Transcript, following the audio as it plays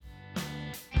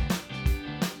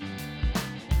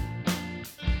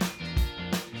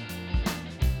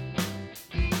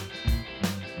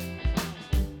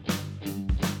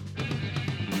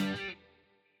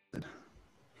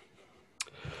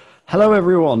Hello,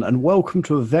 everyone, and welcome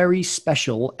to a very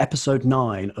special episode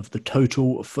 9 of the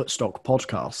Total Footstock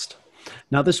podcast.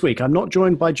 Now, this week, I'm not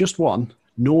joined by just one,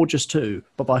 nor just two,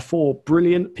 but by four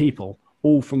brilliant people,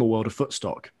 all from the world of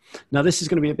footstock. Now, this is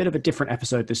going to be a bit of a different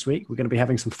episode this week. We're going to be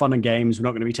having some fun and games. We're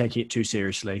not going to be taking it too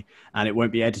seriously, and it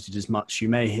won't be edited as much. You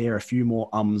may hear a few more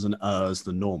ums and ers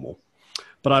than normal.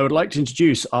 But I would like to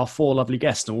introduce our four lovely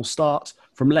guests, and we'll start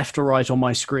from left to right on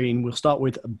my screen. We'll start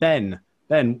with Ben.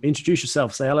 Ben, introduce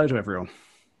yourself. Say hello to everyone.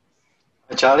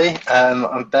 Hi, Charlie.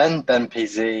 I'm Ben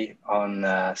PZ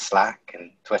on Slack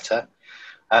and Twitter.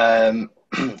 I've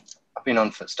been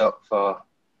on Footstock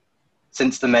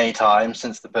since the May time,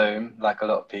 since the boom, like a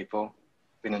lot of people.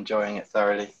 Been enjoying it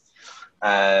thoroughly.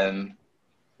 Yeah,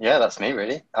 that's me,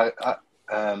 really.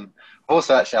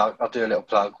 Also, actually, I'll do a little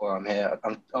plug while I'm here.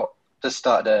 I've just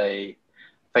started a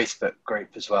Facebook group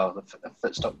as well, the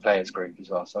Footstock Players group as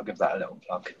well. So I'll give that a little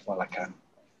plug while I can.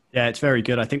 Yeah, it's very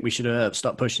good. I think we should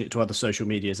start pushing it to other social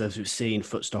medias. As we've seen,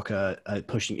 Footstock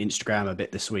pushing Instagram a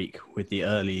bit this week with the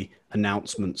early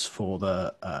announcements for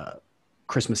the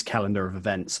Christmas calendar of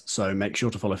events. So make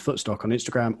sure to follow Footstock on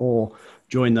Instagram or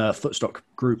join the Footstock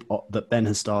group that Ben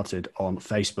has started on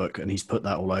Facebook, and he's put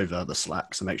that all over the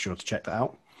Slack. So make sure to check that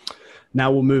out.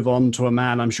 Now we'll move on to a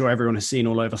man I'm sure everyone has seen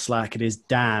all over Slack. It is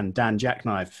Dan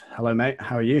Jackknife. Hello, mate.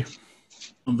 How are you?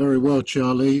 I'm very well,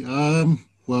 Charlie.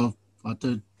 Well, I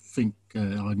don't think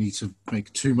I need to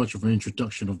make too much of an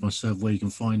introduction of myself where you can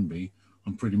find me.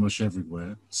 I'm pretty much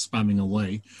everywhere, spamming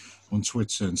away on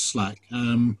Twitter and Slack.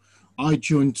 I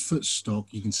joined Footstock.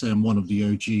 You can say I'm one of the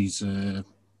OGs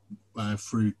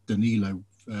through Danilo,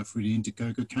 through the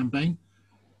Indiegogo campaign.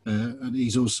 And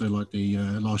he's also like the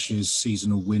last year's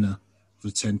seasonal winner for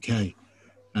the 10K.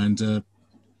 And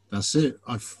that's it.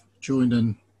 I've joined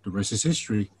and the rest is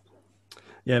history.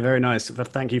 Yeah, very nice.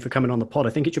 Thank you for coming on the pod.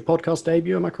 I think it's your podcast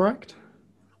debut, am I correct?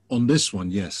 On this one,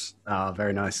 yes.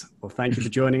 Very nice. Well, thank you for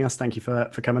joining us. Thank you for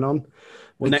coming on.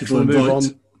 Well, next we'll move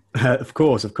on. Of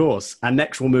course. And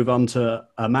next we'll move on to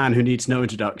a man who needs no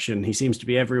introduction. He seems to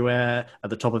be everywhere at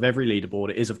the top of every leaderboard.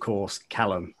 It is, of course,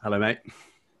 Callum. Hello, mate.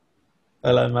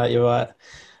 Hello, mate. You're right.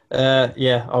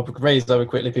 Yeah, I'll raise over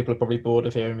quickly. People are probably bored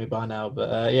of hearing me by now,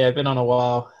 but yeah, been on a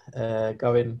while.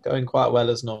 Going quite well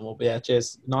as normal. But yeah,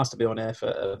 cheers. Nice to be on here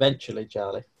for eventually,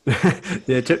 Charlie.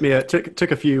 Yeah, it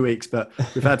took a few weeks, but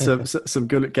we've had some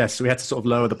good guests. So we had to sort of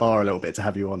lower the bar a little bit to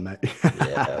have you on, mate.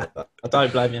 Yeah, I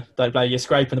don't blame you. You're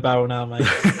scraping the barrel now, mate.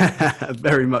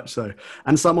 Very much so.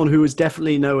 And someone who is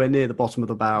definitely nowhere near the bottom of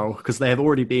the barrel because they have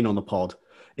already been on the pod.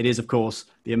 It is, of course,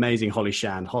 the amazing Holly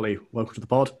Shan. Holly, welcome to the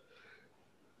pod.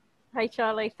 Hey,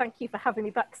 Charlie. Thank you for having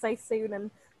me back so soon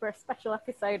and for a special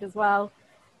episode as well.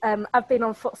 I've been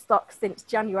on Footstock since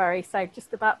January, so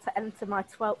just about to enter my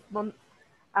 12th month,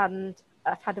 and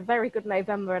I've had a very good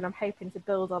November, and I'm hoping to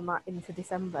build on that into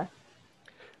December.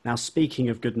 Now, speaking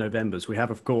of good Novembers, we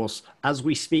have, of course, as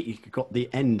we speak, got the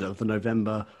end of the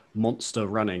November monster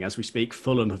running. As we speak,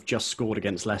 Fulham have just scored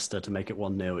against Leicester to make it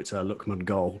 1-0. It's a Lookman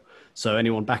goal. So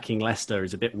anyone backing Leicester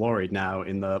is a bit worried now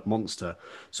in the monster.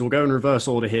 So we'll go in reverse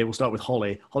order here. We'll start with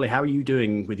Holly. Holly, how are you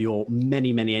doing with your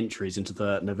many, many entries into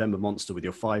the November monster with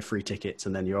your 5 free tickets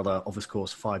and then your other, of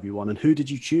course, 5 you won? And who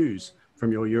did you choose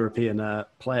from your European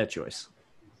player choice?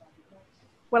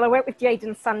 Well, I went with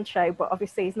Jadon Sancho, but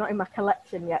obviously he's not in my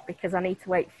collection yet because I need to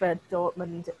wait for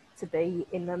Dortmund to be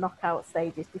in the knockout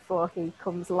stages before he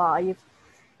comes live.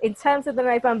 In terms of the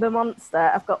November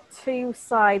monster, I've got 2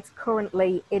 sides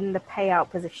currently in the payout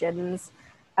positions,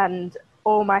 and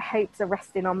all my hopes are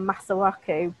resting on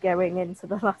Masuaku going into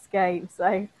the last game.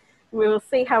 So we will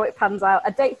see how it pans out.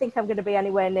 I don't think I'm going to be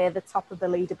anywhere near the top of the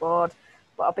leaderboard,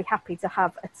 but I'll be happy to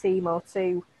have a team or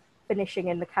two finishing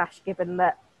in the cash, given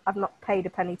that I've not paid a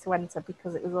penny to enter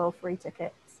because it was all free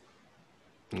tickets.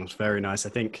 That's very nice. I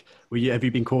think, have you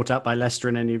been caught out by Leicester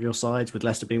in any of your sides, with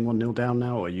Leicester being 1-0 down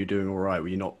now, or are you doing all right? Were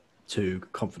you not too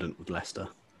confident with Leicester?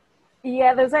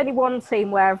 Yeah, there's only one team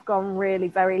where I've gone really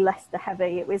very Leicester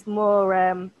heavy. It was more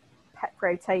Pep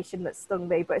rotation that stung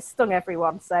me, but it stung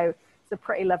everyone. So it's a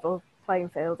pretty level playing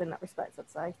field in that respect,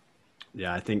 I'd say.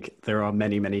 Yeah, I think there are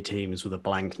many, many teams with a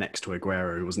blank next to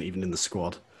Aguero who wasn't even in the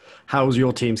squad. How was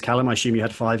your teams, Callum? I assume you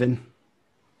had 5 in?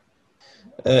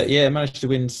 Yeah, managed to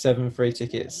win 7 free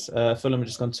tickets. Fulham had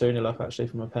just gone 2-0 up actually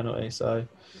from a penalty. So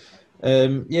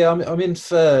Yeah, I'm in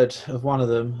third of one of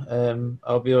them.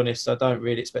 I'll be honest, I don't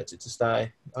really expect it to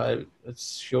stay.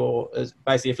 It's sure,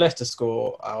 basically, if Leicester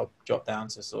score, I'll drop down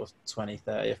to sort of 20,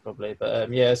 30th probably.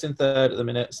 But yeah, it's in third at the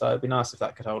minute, so it'd be nice if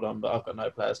that could hold on. But I've got no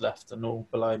players left, and all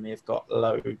below me have got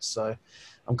loads. So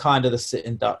I'm kind of the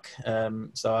sitting duck.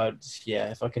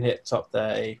 Yeah, if I can hit top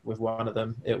 30 with one of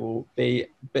them, it will be a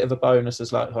bit of a bonus.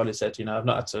 As like Holly said, I've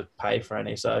not had to pay for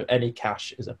any, so any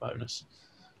cash is a bonus.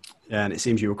 Yeah, and it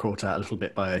seems you were caught out a little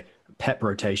bit by Pep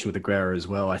rotation with Aguero as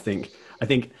well. I think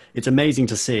it's amazing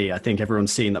to see. I think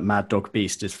everyone's seen that Mad Dog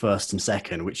Beast is first and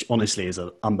second, which honestly is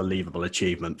an unbelievable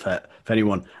achievement for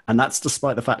anyone. And that's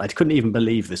despite the fact I couldn't even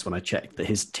believe this when I checked that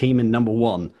his team in number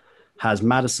one has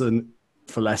Maddison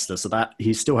for Leicester, so that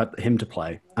he still had him to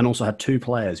play, and also had two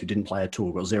players who didn't play at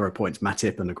all, got 0 points,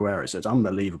 Matip and Aguero. So it's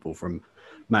unbelievable from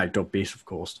Mad Dog Beast, of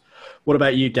course. What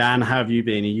about you, Dan? How have you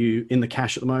been? Are you in the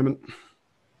cash at the moment?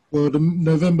 Well, the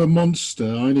November Monster,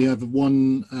 I only have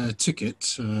one ticket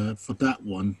for that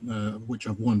one, which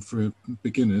I've won through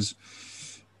beginners.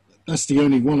 That's the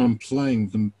only one I'm playing,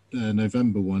 the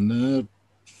November one.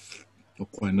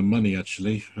 Not quite in the money,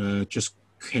 actually. Just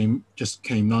came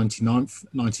 99th,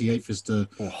 98th is the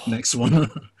next one.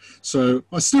 So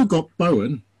I still got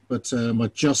Bowen, but my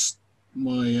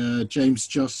James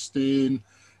Justin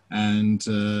and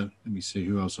let me see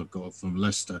who else I've got from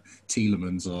Leicester.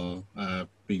 Tielemans are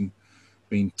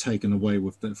been taken away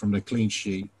from their clean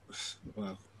sheet.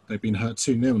 Well, they've been hurt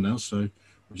 2-0 now, so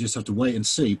we just have to wait and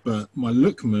see. But my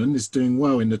Lookman is doing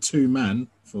well in the two-man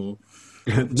for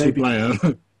two-player.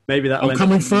 Maybe that. I'm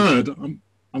coming third.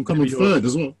 I'm coming third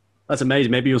as well. That's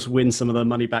amazing. Maybe you'll win some of the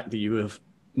money back that you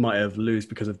might have lose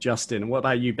because of Justin. And what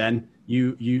about you, Ben?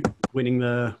 You winning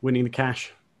the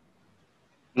cash?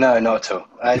 No, not at all.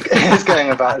 It's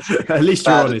going about at least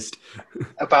you're honest.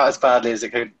 About as badly as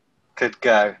it could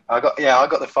go. I got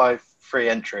the 5 free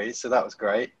entries, so that was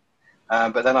great.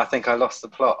 But then I think I lost the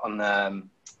plot on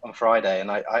Friday,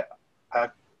 and I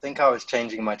think I was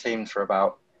changing my teams for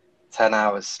about 10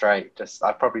 hours straight.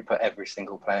 I probably put every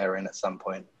single player in at some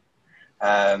point.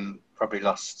 Probably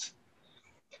lost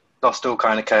all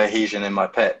kind of cohesion in my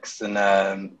picks, and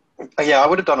I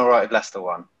would have done all right if Leicester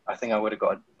won. I think I would have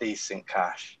got a decent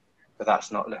cash, but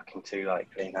that's not looking too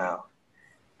likely now.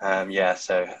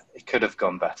 So it could have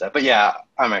gone better. But yeah,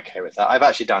 I'm okay with that. I've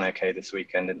actually done okay this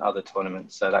weekend in other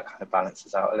tournaments, so that kind of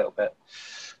balances out a little bit.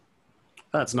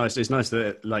 That's nice. It's nice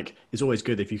that it's always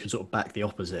good if you can sort of back the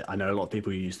opposite. I know a lot of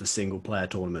people use the single player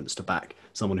tournaments to back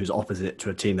someone who's opposite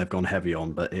to a team they've gone heavy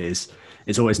on, but it's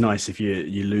always nice if you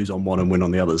lose on one and win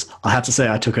on the others. I have to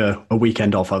say I took a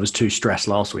weekend off. I was too stressed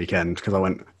last weekend because I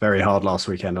went very hard last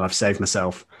weekend, and I've saved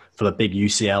myself for the big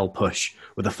UCL push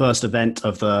with the first event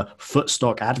of the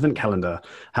Footstock Advent Calendar.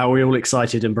 How are we all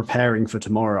excited and preparing for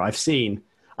tomorrow? I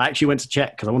actually went to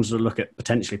check because I wanted to look at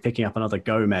potentially picking up another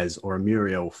Gomez or a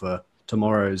Muriel for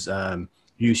tomorrow's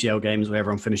UCL games where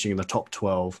everyone finishing in the top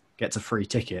 12 gets a free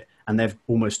ticket, and they've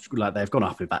gone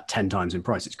up about 10 times in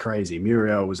price. It's crazy.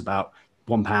 Muriel was about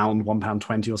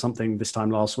 £1.20 or something this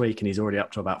time last week, and he's already up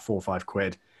to about 4 or 5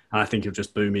 quid, and I think he'll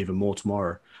just boom even more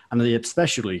tomorrow. And the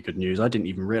especially good news, I didn't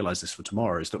even realize this for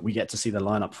tomorrow, is that we get to see the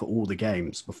lineup for all the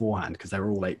games beforehand because they're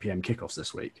all 8 p.m. kickoffs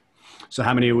this week. So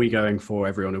how many are we going for,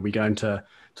 everyone? Are we going to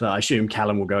I assume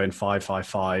Callum will go in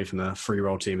 5-5-5 and a free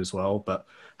roll team as well, but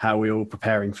how are we all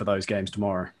preparing for those games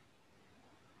tomorrow?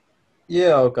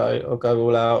 Yeah, I'll go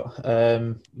all out.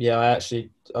 I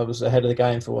was ahead of the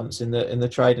game for once in the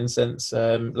trading sense.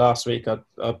 Last week I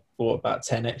bought about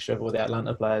 10 extra of all the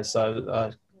Atlanta players,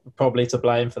 so probably to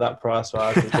blame for that price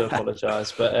rise. I do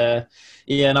apologise, but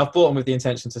and I've bought them with the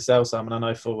intention to sell some, and I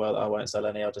know full well that I won't sell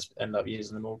any. I'll just end up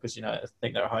using them all because I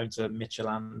think they're at home to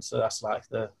Midtjylland, so that's like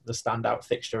the standout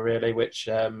fixture really. Which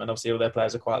and obviously all their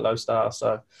players are quite low star,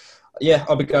 so. Yeah,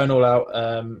 I'll be going all out.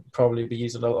 Probably be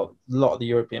using a lot of the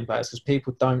European players because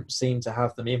people don't seem to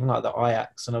have them, even like the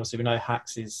Ajax. And obviously we know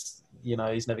Hax is,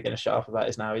 he's never going to shut up about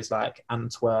this now. He's like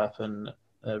Antwerp and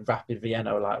Rapid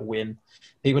Vienna, like Win.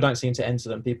 People don't seem to enter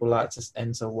them. People like to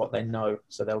enter what they know,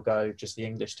 so they'll go just the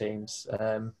English teams.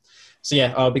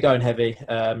 I'll be going heavy.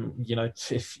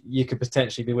 If you could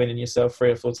potentially be winning yourself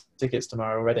 3 or 4 tickets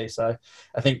tomorrow already. So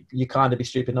I think you kind of be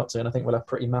stupid not to, and I think we'll have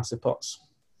pretty massive pots.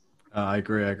 I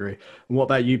agree. And what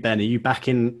about you, Ben? Are you back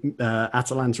in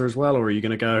Atalanta as well, or are you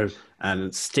going to go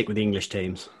and stick with the English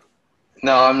teams?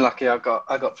 No, I'm lucky. I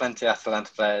got plenty of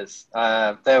Atalanta players.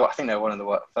 I think they were one of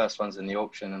the first ones in the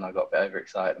auction, and I got a bit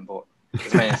overexcited and bought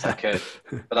as many as I could.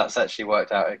 But that's actually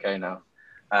worked out okay now.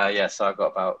 So I've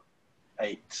got about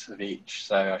 8 of each,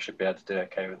 so I should be able to do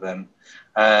okay with them.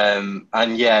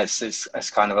 It's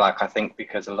kind of like, I think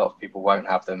because a lot of people won't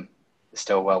have them it's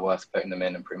still well worth putting them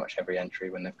in pretty much every entry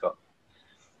when they've got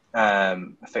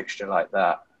a fixture like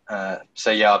that.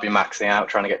 So yeah, I'll be maxing out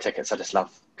trying to get tickets. I just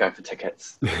love going for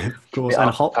tickets. Of course,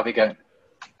 I'll be going.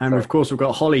 And of course, we've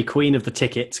got Holly, queen of the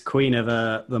tickets, queen of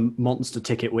the monster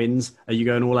ticket wins. Are you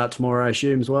going all out tomorrow, I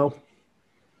assume, as well?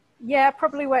 Yeah,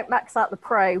 probably won't max out the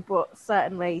pro, but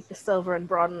certainly the silver and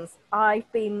bronze.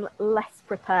 I've been less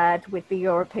prepared with the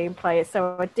European players,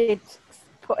 so I did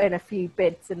put in a few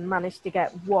bids and managed to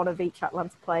get one of each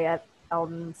Atlanta player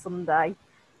on Sunday.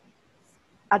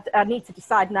 I need to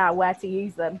decide now where to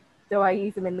use them. Do I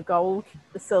use them in the gold,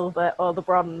 the silver, or the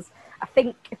bronze? I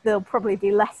think they'll probably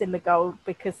be less in the gold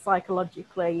because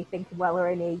psychologically you're thinking, well, they're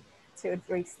only 2 and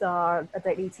 3 star. I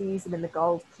don't need to use them in the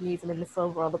gold. I can use them in the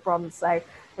silver or the bronze. So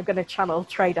I'm going to channel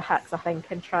trader hacks, I think,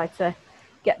 and try to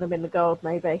get them in the gold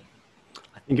maybe.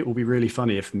 I think it will be really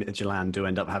funny if Midtjylland do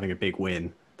end up having a big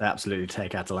win. They absolutely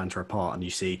take Atalanta apart, and you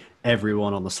see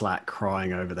everyone on the Slack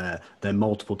crying over their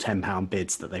multiple £10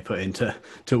 bids that they put in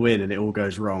to win, and it all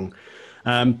goes wrong.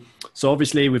 So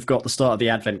obviously we've got the start of the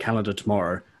Advent calendar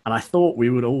tomorrow, and I thought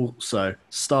we would also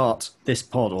start this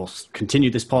pod or continue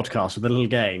this podcast with a little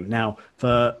game. Now,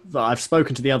 I've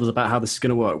spoken to the others about how this is going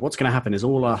to work. What's going to happen is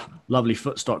all our lovely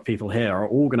Footstock people here are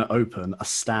all going to open a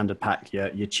standard pack,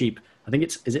 your cheap, I think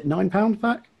is it £9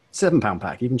 pack? £7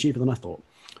 pack, even cheaper than I thought.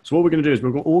 So what we're going to do is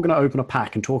we're all going to open a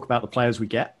pack and talk about the players we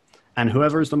get. And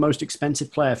whoever is the most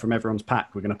expensive player from everyone's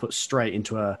pack, we're going to put straight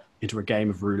into a game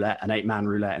of roulette, an 8-man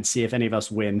roulette, and see if any of us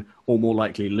win or more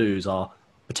likely lose our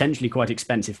potentially quite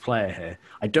expensive player here.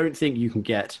 I don't think you can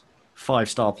get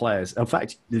 5-star players. In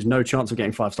fact, there's no chance of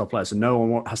getting 5-star players, so no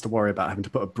one has to worry about having to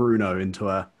put a Bruno into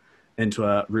a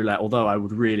roulette. Although I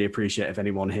would really appreciate if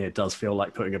anyone here does feel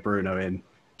like putting a Bruno in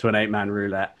to an 8-man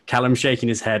roulette. Callum's shaking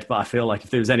his head, but I feel like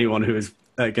if there was anyone who is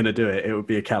going to do it, it would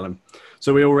be a Callum.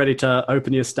 So we're all ready to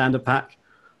open your standard pack.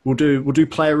 We'll do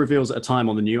player reveals at a time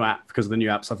on the new app because the new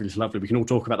app's obviously lovely. We can all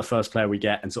talk about the first player we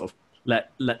get and sort of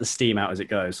let the steam out as it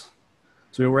goes.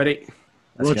 So we all ready?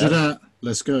 Roger that.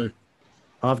 Let's go.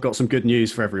 I've got some good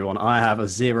news for everyone. I have a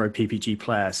 0 PPG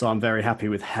player, so I'm very happy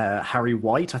with Harry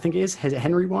White, I think it is. Is it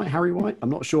Henry White? Harry White? I'm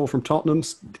not sure, from Tottenham.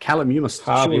 Callum, you must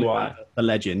Harvey surely White. a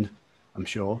legend, I'm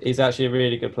sure. He's actually a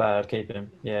really good player. I'd keep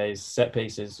him. Yeah, he's set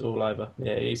pieces all over.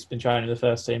 Yeah, he's been training the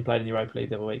first team, played in the Europa League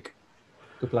the other week.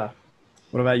 Good player.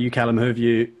 What about you, Callum? Who have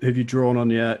you drawn on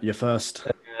your first?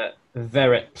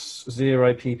 Vereps,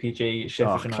 0 PPG,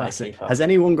 Sheffield United. Classic. Has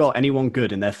anyone got anyone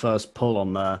good in their first pull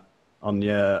on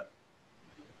your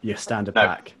standard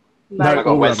pack? No, I got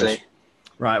all Wesley. rubbish.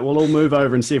 Right, we'll all move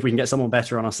over and see if we can get someone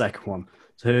better on our second one.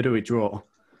 So who do we draw?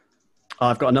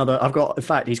 In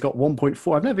fact, he's got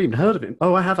 1.4. I've never even heard of him.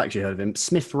 Oh, I have actually heard of him.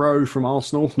 Smith Rowe from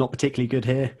Arsenal, not particularly good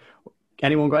here.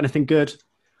 Anyone got anything good?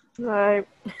 No.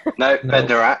 No,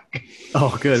 Bednarak.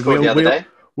 Oh, good. Scored the other day.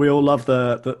 We all love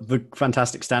the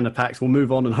fantastic standard packs. We'll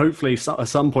move on, and hopefully at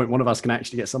some point one of us can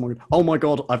actually get someone. Oh my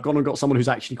God, I've gone and got someone who's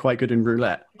actually quite good in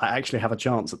roulette. I actually have a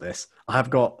chance at this. I have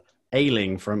got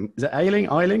Ayling from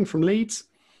from Leeds.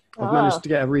 I've managed to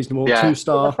get a reasonable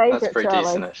 2-star. That's pretty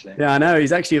decent, actually. Yeah, I know.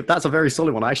 That's a very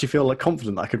solid one. I actually feel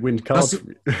confident that I could win cards.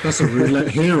 That's a roulette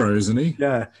hero, isn't he?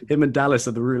 Yeah, him and Dallas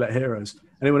are the roulette heroes.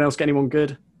 Anyone else get anyone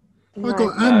good? I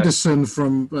got Anderson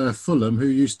from Fulham, who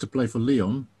used to play for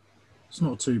Lyon. It's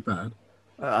not too bad.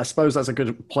 I suppose that's a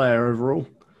good player overall.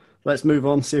 Let's move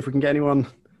on, see if we can get anyone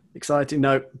exciting.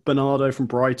 No, Bernardo from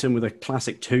Brighton with a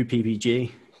classic 2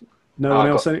 PPG. No one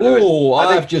else? Oh,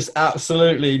 I've just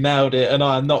absolutely nailed it, and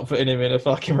I'm not putting him in a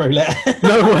fucking roulette.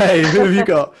 No way. Who have you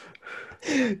got?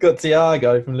 Got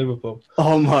Thiago from Liverpool.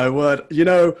 Oh, my word.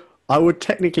 I would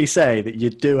technically say that you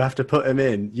do have to put him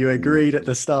in. You agreed at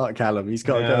the start, Callum. He's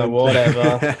got to go.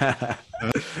 Whatever.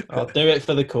 I'll do it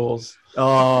for the cause.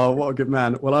 Oh, what a good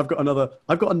man. Well, I've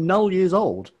got a null years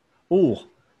old. Oh,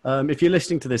 if you're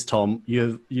listening to this, Tom,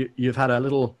 you've had a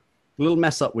little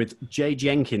mess up with Jay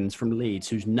Jenkins from Leeds,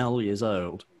 who's null years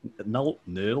old. Null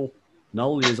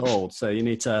years old. So you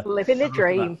need to living the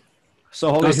dream.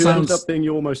 So Holly, who ends up being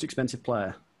your most expensive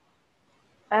player?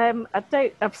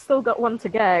 I've still got one to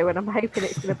go, and I'm hoping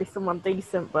it's going to be someone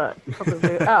decent, but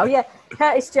probably. Oh yeah,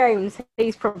 Curtis Jones.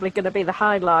 He's probably going to be the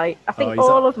highlight. I think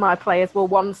all of my players were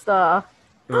 1-star.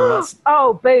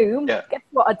 Oh, boom! Yeah. Guess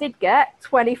what? I did get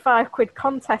 £25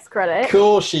 contest credit. Of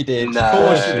course you did. No. Of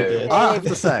course you did. I have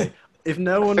to say, if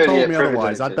no one told me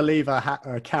otherwise, I believe our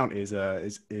account is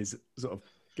sort of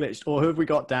glitched. Or who have we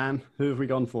got, Dan? Who have we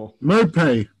gone for?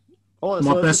 Mope. Oh,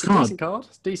 my best card.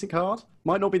 Decent card.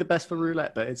 Might not be the best for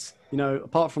roulette, but it's,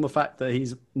 apart from the fact that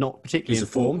he's not particularly in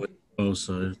form.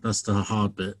 Also, that's the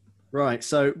hard bit. Right.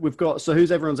 So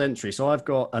who's everyone's entry? So I've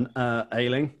got an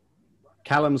Ayling.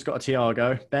 Callum's got a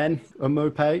Tiago. Ben, a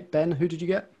Mopay. Ben, who did you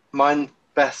get? Mine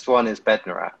best one is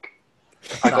Bednarak.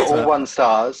 I got all 1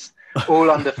 stars, all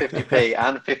under 50p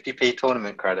and 50p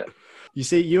tournament credit. You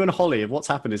see, you and Holly, what's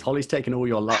happened is Holly's taken all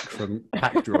your luck from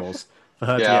pack draws for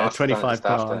her to get a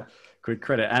 25 quid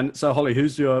credit. And so, Holly,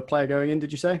 who's your player going in,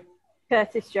 did you say?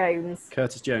 Curtis Jones.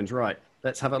 Curtis Jones, right.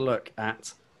 Let's have a look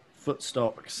at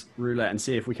Footstock's roulette and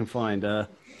see if we can find a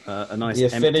nice The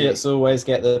affiliates always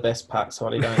get the best packs,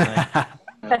 Holly, don't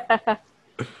they?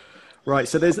 Right,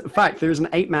 so there's an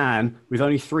 8-man with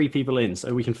only 3 people in,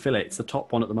 so we can fill it. It's the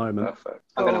top one at the moment. Perfect.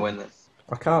 I'm going to win this.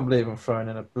 I can't believe I'm throwing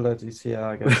in a bloody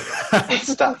Tiago.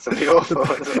 His stats will be awful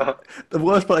as well. The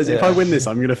worst part is if I win this,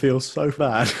 I'm going to feel so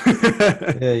bad.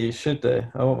 Yeah, you should do.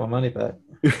 I want my money back.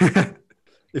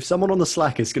 If someone on the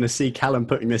Slack is going to see Callum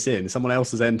putting this in, someone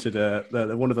else has entered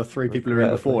one of the 3 people who were in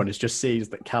before and it just sees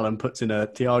that Callum puts in a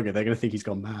Tiago, they're going to think he's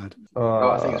gone mad.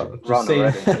 I think it's run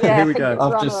already. Yeah, Here we go.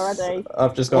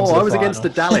 I've just gone to the I was final. against the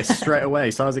Dallas straight away.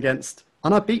 So I was against...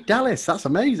 And I beat Dallas. That's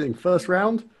amazing. First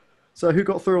round. So who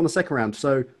got through on the second round?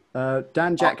 So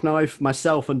Dan Jackknife,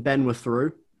 myself and Ben were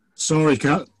through. Sorry,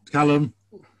 Callum.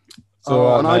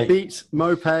 And I beat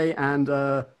Mopay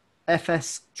and...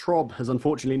 FS Trob has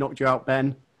unfortunately knocked you out,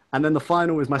 Ben. And then the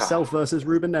final is myself versus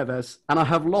Ruben Neves. And I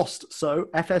have lost. So,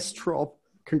 FS Trob,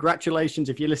 congratulations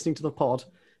if you're listening to the pod.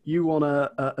 You won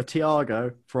a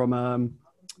Tiago from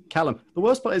Callum. The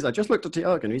worst part is I just looked at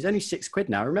Tiago and he's only £6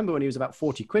 now. I remember when he was about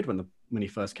 40 quid when he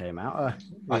first came out.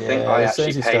 I think I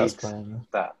actually paid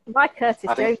that. My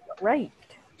Curtis Jones got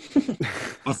raped.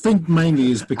 I think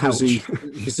mainly is because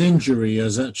his injury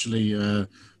has actually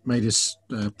made his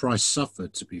price suffer,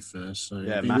 to be fair. So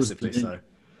yeah, massively so.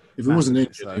 If it wasn't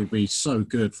injured, it would be so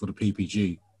good for the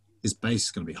PPG. His base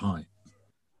is going to be high.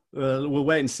 We'll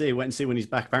wait and see. Wait and see when he's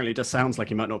back. Apparently, it just sounds like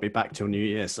he might not be back till New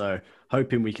Year. So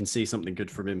hoping we can see something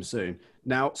good from him soon.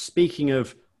 Now, speaking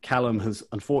of Callum has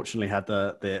unfortunately had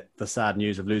the sad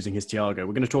news of losing his Tiago.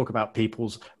 We're going to talk about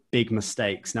people's big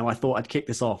mistakes. Now, I thought I'd kick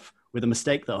this off with a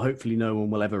mistake that hopefully no one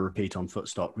will ever repeat on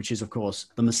Footstock, which is, of course,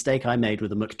 the mistake I made with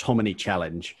the McTominay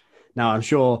Challenge. Now, I'm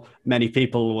sure many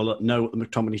people will know what the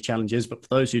McTominay Challenge is, but for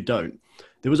those who don't,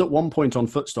 there was at one point on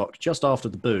Footstock, just after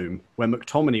the boom, where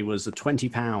McTominay was a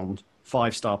 £20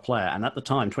 5-star player. And at the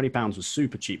time, £20 was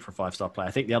super cheap for a 5-star player.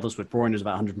 I think the others were Bruyne was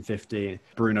about 150,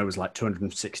 Bruno was like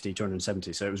 260,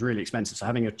 270. So it was really expensive. So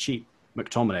having a cheap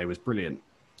McTominay was brilliant.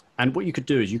 And what you could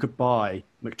do is you could buy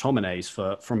McTominays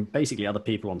from basically other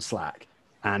people on Slack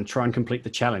and try and complete the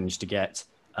challenge to get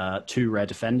 2 rare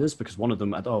defenders, because one of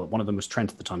them was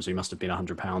Trent at the time, so he must have been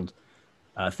 £100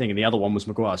 thing, and the other one was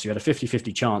Maguire. So you had a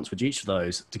 50-50 chance with each of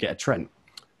those to get a Trent.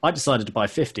 I decided to buy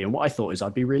 50, and what I thought is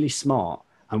I'd be really smart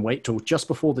and wait till just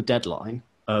before the deadline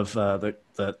of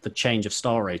the change of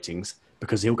star ratings,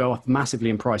 because he'll go up massively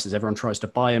in price as everyone tries to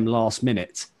buy him last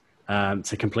minute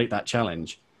to complete that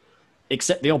challenge.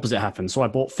 Except the opposite happened. So I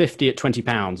bought 50 at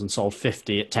 £20 and sold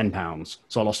 50 at £10.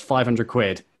 So I lost 500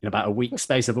 quid in about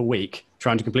space of a week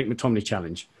trying to complete McTominay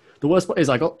Challenge. The worst part is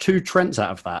I got 2 Trents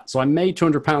out of that. So I made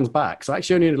 £200 back. So I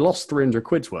actually only lost 300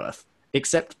 quid's worth,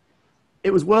 except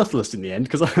it was worthless in the end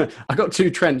because I got 2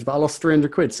 Trents, but I lost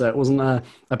 300 quid. So it wasn't a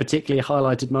particularly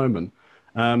highlighted moment.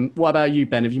 What about you,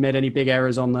 Ben? Have you made any big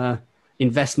errors on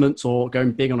investments or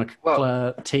going big on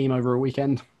a team over a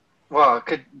weekend? Well, I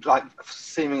could,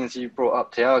 seeming as you brought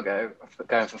up Tiago,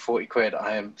 going for 40 quid,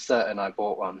 I am certain I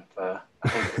bought one for, I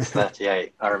think it was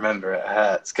 38. I remember it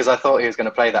hurts, because I thought he was going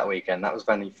to play that weekend. That was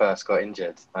when he first got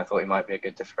injured. I thought he might be a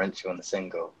good differential on the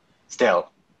single. Still,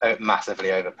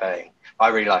 massively overpaying. I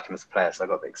really like him as a player, so I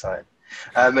got a bit excited.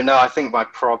 But no, I think my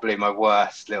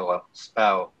worst little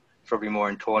spell, probably more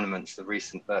in tournaments, the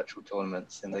recent virtual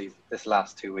tournaments in this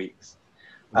last 2 weeks.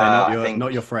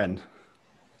 Not your friend.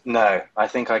 No, I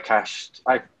think I cashed.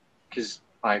 Because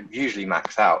I usually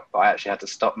max out, but I actually had to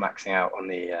stop maxing out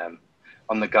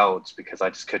on the golds because I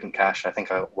just couldn't cash. I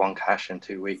think I got 1 cash in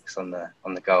 2 weeks on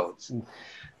the golds.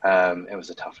 It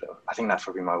was a tough little. I think that's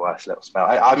probably my worst little spell.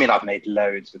 I mean, I've made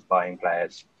loads with buying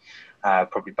players,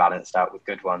 probably balanced out with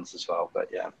good ones as well. But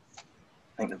yeah, I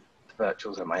think the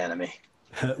virtuals are my enemy.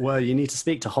 Well, you need to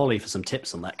speak to Holly for some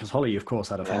tips on that, because Holly, of course,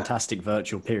 had a fantastic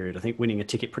virtual period. I think winning a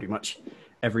ticket pretty much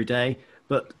every day.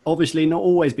 But obviously not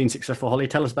always been successful. Holly,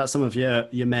 tell us about some of your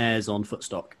mares on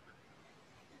Footstock.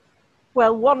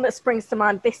 Well, one that springs to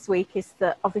mind this week is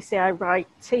that obviously I write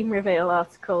team reveal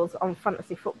articles on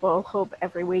Fantasy Football Hub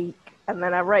every week. And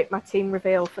then I wrote my team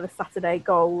reveal for the Saturday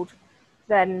Gold,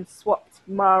 then swapped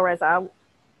Mahrez out.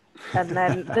 And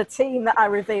then the team that I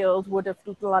revealed would have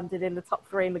landed in the top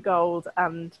 3 in the Gold.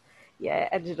 And yeah,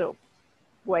 ended up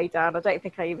way down. I don't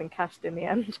think I even cashed in the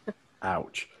end.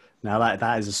 Ouch. Now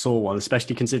that is a sore one,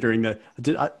 especially considering that.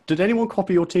 Did anyone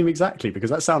copy your team exactly? Because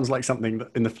that sounds like something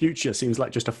that in the future seems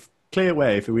like just a clear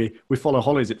way if we follow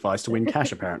Holly's advice to win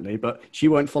cash, apparently. But she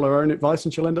won't follow her own advice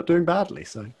and she'll end up doing badly.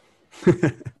 So.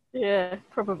 Yeah,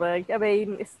 probably. I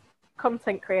mean, it's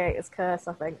content creators' curse,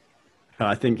 I think.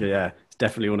 I think, yeah, it's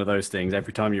definitely one of those things.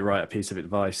 Every time you write a piece of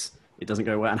advice, it doesn't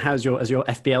go well. And has your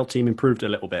FPL team improved a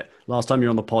little bit? Last time you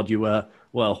were on the pod, you were,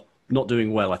 well, not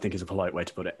doing well, I think is a polite way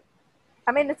to put it.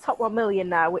 I'm in the top 1 million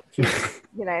now, which is,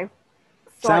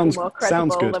 slightly more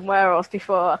credible than where I was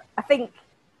before. I think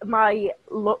my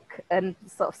luck and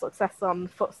sort of success on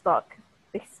Footstock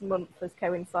this month has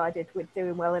coincided with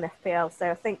doing well in FPL. So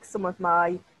I think some of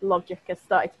my logic has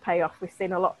started to pay off. We've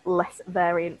seen a lot less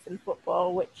variance in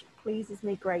football, which pleases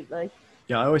me greatly.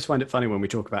 Yeah, I always find it funny when we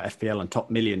talk about FPL and top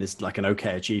million is like an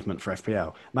okay achievement for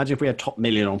FPL. Imagine if we had top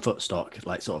million on Footstock,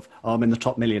 like sort of, oh, I'm in the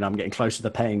top million, I'm getting close to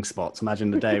the paying spots.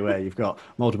 Imagine the day where you've got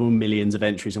multiple millions of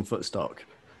entries on Footstock.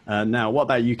 Now, what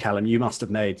about you, Callum? You must have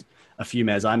made a few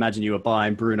mares. I imagine you were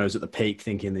buying Bruno's at the peak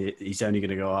thinking that he's only going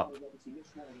to go up.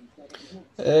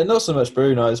 Not so much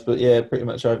Bruno's, but yeah, pretty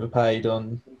much overpaid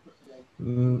on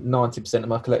 90% of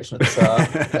my collection at the start.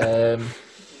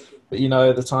 But,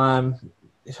 at the time,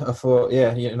 I thought,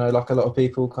 like a lot of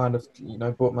people kind of,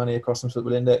 bought money across some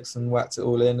football index and whacked it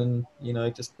all in and,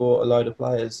 just bought a load of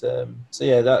players. So,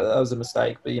 yeah, that was a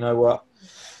mistake. But you know what?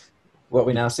 What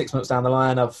we now 6 months down the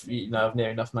line, I've near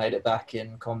enough made it back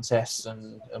in contests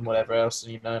and whatever else,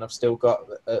 and I've still got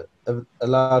a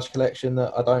large collection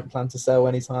that I don't plan to sell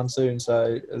anytime soon.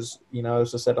 So as I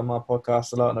said on my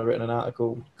podcast a lot, and I've written an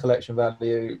article, collection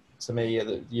value to me,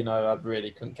 I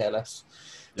really couldn't care less.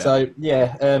 Yeah. So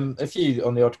yeah, a few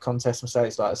on the odd contest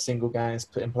mistakes, like single games,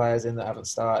 putting players in that haven't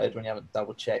started when you haven't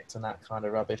double checked and that kind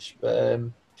of rubbish. But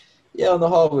yeah, on the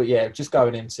whole, yeah, just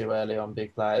going in too early on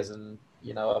big players and.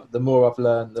 The more I've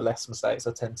learned, the less mistakes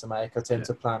I tend to make. I tend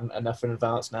to plan enough in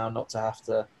advance now not to have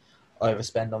to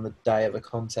overspend on the day of a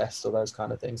contest or those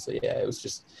kind of things. So, yeah, it was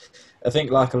just, I think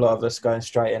like a lot of us going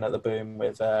straight in at the boom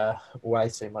with way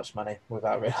too much money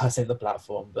without realising the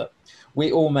platform. But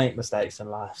we all make mistakes in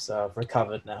life, so I've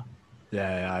recovered now.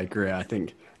 Yeah, I agree. I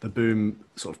think the boom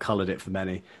sort of coloured it for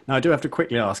many. Now, I do have to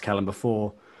quickly ask, Callum,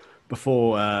 before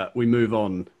we move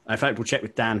on, in fact, we'll check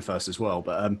with Dan first as well,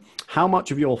 but how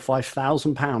much of your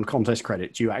 £5,000 contest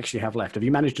credit do you actually have left? Have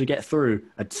you managed to get through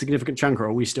a significant chunk, or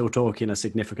are we still talking a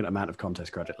significant amount of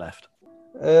contest credit left?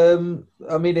 I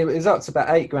mean, it was up to about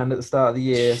 £8,000 at the start of the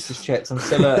year. Just checked. I'm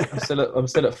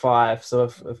still at 5, so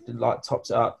I've like topped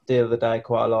it up the other day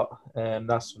quite a lot.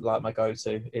 That's like my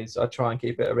go-to is I try and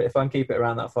keep it. If I can keep it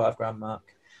around that £5,000 mark,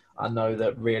 I know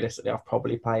that realistically I've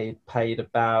probably paid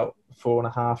about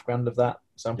 £4,500 of that.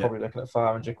 So I'm probably looking at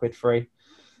 £500 free.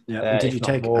 Yeah. Did you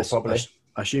take more, probably?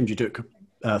 I assumed you took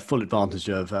full advantage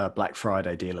of Black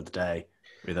Friday deal of the day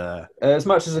with as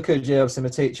much as I could. Yeah, obviously I'm a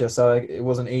teacher, so it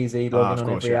wasn't easy logging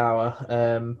on every hour.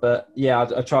 But yeah,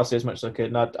 I tried to do as much as I could.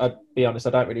 And I'd be honest,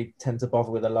 I don't really tend to bother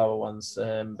with the lower ones.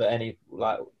 But any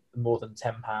like more than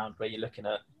 £10 where you're looking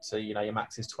at, so your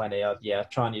max is 20. I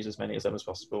try and use as many of them as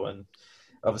possible. And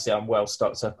obviously, I'm well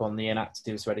stocked up on the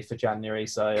inactives ready for January,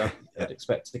 so I'd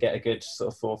expect to get a good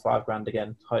sort of £4 or £5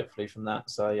 again, hopefully from that.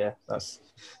 So yeah, that's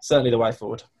certainly the way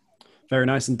forward. Very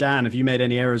nice. And Dan, have you made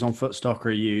any errors on Footstock, or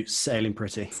are you sailing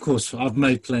pretty? Of course, I've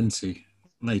made plenty,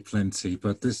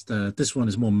 but this one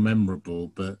is more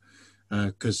memorable. But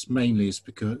because mainly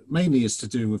it's to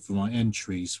do with my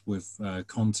entries with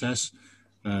contests.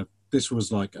 This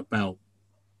was like about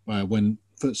when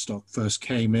Footstock first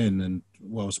came in and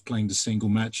I was playing the single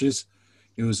matches.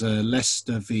 It was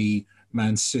Leicester v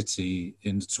Man City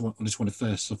on the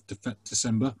 21st of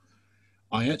December.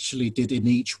 I actually did in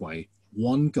each way,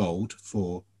 1 gold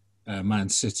for Man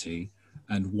City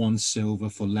and 1 silver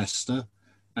for Leicester.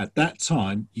 At that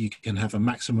time, you can have a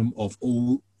maximum of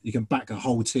you can back a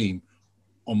whole team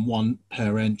on 1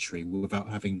 per entry without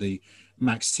having the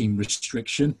max team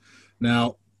restriction.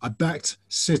 Now, I backed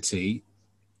City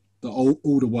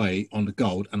all the way on the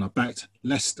gold, and I backed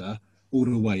Leicester all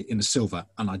the way in the silver,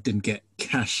 and I didn't get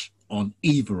cash on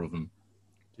either of them.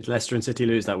 Did Leicester and City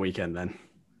lose that weekend then?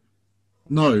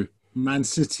 No, Man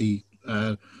City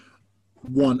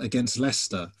won against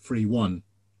Leicester 3-1,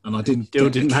 and I didn't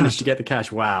manage to get the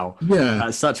cash. Wow. Yeah,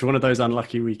 that's such one of those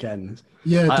unlucky weekends.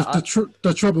 Yeah,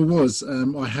 the trouble was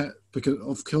I had, because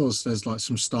of course there's like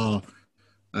some star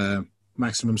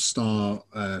maximum star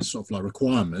sort of like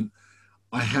requirement.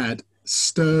 I had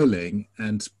Sterling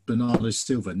and Bernardo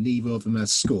Silva. Neither of them had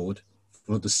scored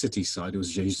for the City side. It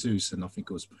was Jesus and I think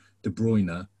it was De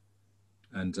Bruyne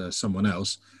and someone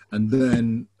else. And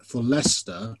then for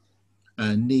Leicester,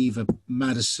 neither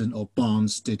Maddison or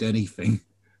Barnes did anything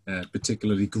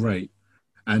particularly great.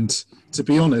 And to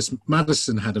be honest,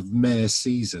 Maddison had a mare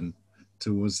season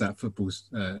towards that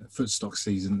footstock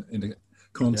season in the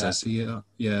contest.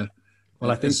 Yeah. Well,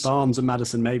 I think Barnes and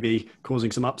Maddison may be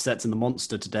causing some upsets in the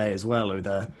Monster today as well.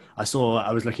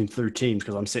 I was looking through teams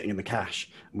because I'm sitting in the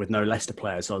cash with no Leicester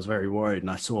players, so I was very worried.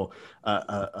 And I saw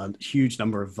a huge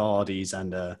number of Vardys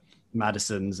and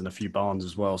Maddisons and a few Barnes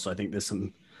as well. So I think there's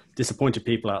some disappointed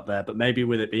people out there. But maybe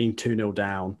with it being 2-0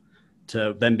 down,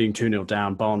 to them being 2-0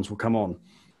 down, Barnes will come on.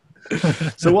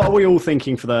 So what are we all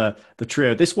thinking for the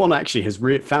trio? This one actually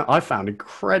I found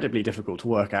incredibly difficult to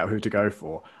work out who to go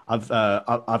for.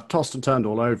 I've tossed and turned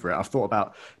all over it. I've thought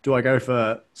about, do I go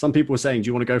for, some people were saying, do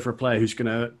you want to go for a player who's going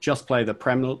to just play the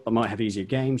Premier but might have easier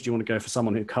games? Do you want to go for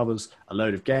someone who covers a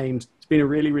load of games? It's been a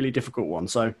really, really difficult one.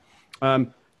 So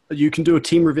you can do a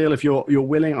team reveal if you're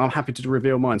willing. I'm happy to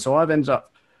reveal mine. So I've ended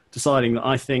up deciding that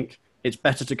I think it's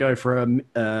better to go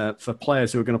for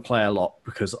players who are going to play a lot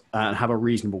because have a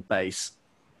reasonable base.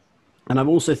 And I'm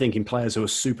also thinking players who are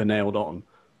super nailed on.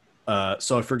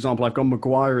 So, for example, I've gone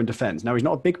Maguire in defence. Now, he's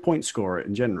not a big point scorer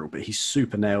in general, but he's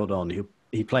super nailed on.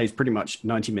 He plays pretty much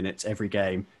 90 minutes every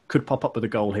game, could pop up with a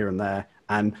goal here and there,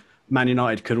 and Man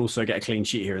United could also get a clean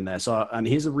sheet here and there. And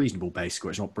he's a reasonable base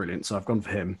score. It's not brilliant, so I've gone for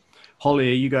him.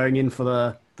 Holly, are you going in for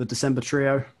the December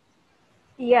trio?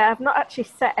 Yeah, I've not actually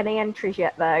set any entries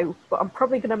yet, though, but I'm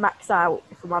probably going to max out,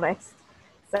 if I'm honest.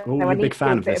 So I need to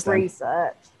do a bit of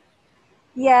research.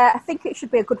 Yeah, I think it should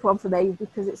be a good one for me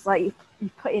because it's like you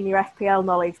put in your FPL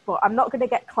knowledge, but I'm not going to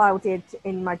get clouded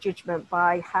in my judgment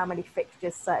by how many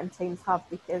fixtures certain teams have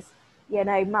because,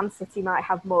 Man City might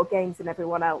have more games than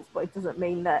everyone else, but it doesn't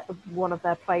mean that one of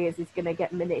their players is going to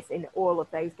get minutes in all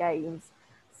of those games.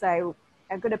 So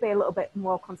I'm going to be a little bit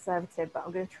more conservative, but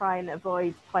I'm going to try and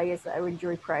avoid players that are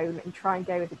injury prone and try and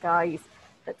go with the guys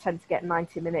that tend to get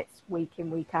 90 minutes week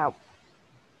in, week out.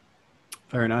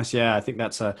 Very nice. Yeah, I think I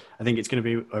think it's going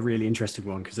to be a really interesting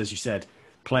one because, as you said,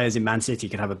 players in Man City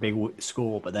can have a big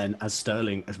score, but then as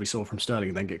we saw from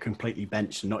Sterling, then get completely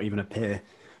benched and not even appear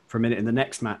for a minute in the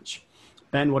next match.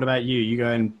 Ben, what about you? You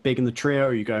going big in the trio, or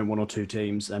are you going one or two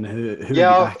teams? And who are you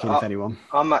backing, if anyone?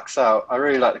 I'll max out. I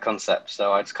really like the concept,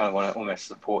 so I just kind of want to almost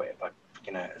support it by,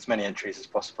 as many entries as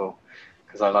possible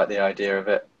because I like the idea of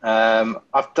it.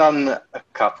 I've done a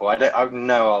couple. I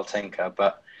know I'll tinker,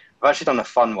 but I've actually done a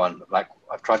fun one. Like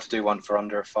I've tried to do one for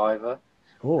under a £5.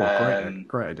 Oh,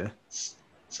 great idea.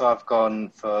 So I've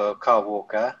gone for Kyle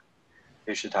Walker,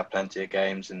 who should have plenty of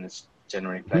games and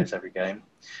generally plays every game.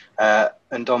 And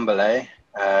Ndombele,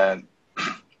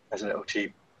 as a little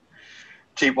cheap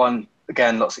one.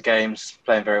 Again, lots of games,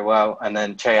 playing very well. And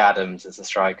then Che Adams as a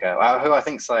striker, who I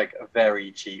think is like a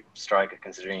very cheap striker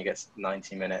considering he gets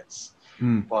 90 minutes.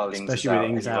 While especially with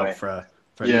Ings out for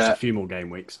at least a few more game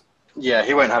weeks. Yeah,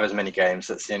 he won't have as many games.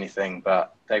 That's the only thing.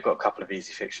 But they've got a couple of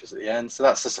easy fixtures at the end. So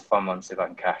that's just a fun one, see if I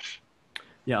can cash.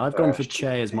 Yeah, I've gone for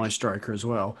Che as my striker as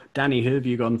well. Danny, who have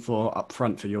you gone for up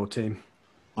front for your team?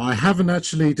 I haven't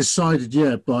actually decided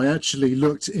yet, but I actually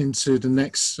looked into the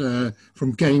next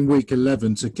from game week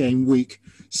 11 to game week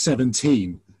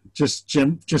 17, just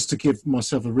to give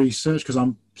myself a research because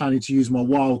I'm planning to use my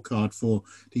wild card for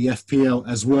the FPL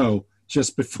as well,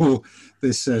 just before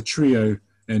this trio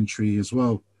entry as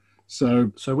well.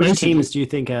 So which teams do you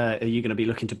think are you going to be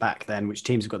looking to back then? Which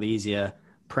teams have got the easier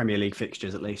Premier League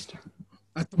fixtures at least?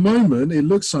 At the moment, it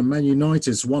looks like Man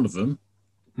United's one of them.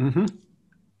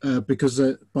 Because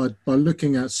by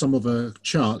looking at some of the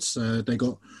charts, they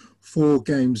got 4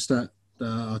 games that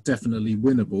are definitely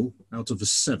winnable out of the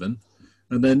 7.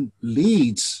 And then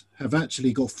Leeds have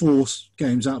actually got 4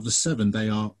 games out of the 7 they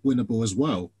are winnable as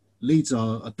well. Leeds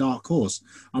are a dark horse.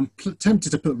 I'm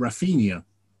tempted to put Rafinha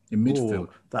in midfield.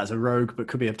 That's a rogue, but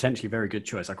could be a potentially very good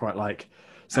choice. I quite like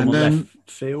someone left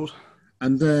field.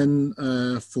 And then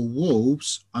for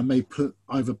Wolves, I may put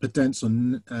either Podence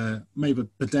or maybe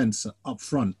Podence up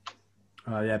front.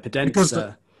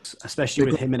 Podence, especially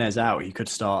with Jimenez out, he could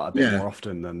start a bit more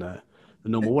often than the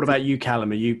normal. What about you,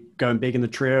 Callum? Are you going big in the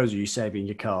trios or are you saving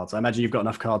your cards? I imagine you've got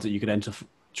enough cards that you could enter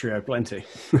trio plenty.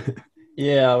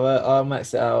 Yeah, I'll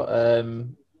max it out.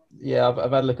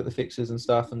 I've had a look at the fixtures and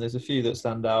stuff, and there's a few that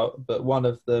stand out, but one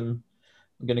of them,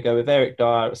 I'm going to go with Eric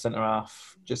Dyer at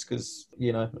centre-half, just because,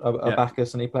 I back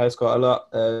us and he plays quite a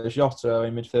lot. Jota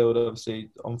in midfield, obviously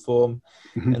on form,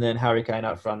 and then Harry Kane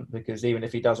up front, because even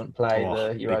if he doesn't play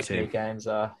the Europa League games,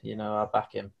 I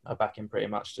back him. I back him pretty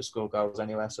much to score goals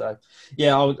anyway. So,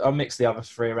 yeah, I'll mix the other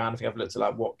 3 around. I think I've looked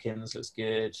at Watkins, looks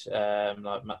good,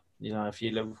 a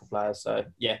few Liverpool players. So,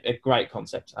 yeah, a great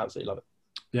concept. Absolutely love it.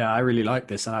 Yeah, I really like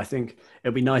this, and I think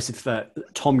it'd be nice if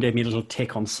Tom gave me a little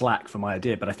tick on Slack for my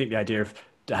idea. But I think the idea of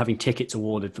having tickets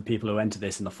awarded for people who enter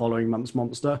this in the following month's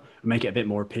Monster would make it a bit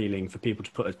more appealing for people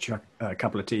to put a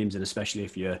couple of teams in, especially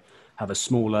if you have a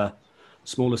smaller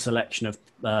selection of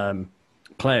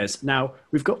players. Now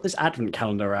we've got this advent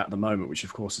calendar out at the moment, which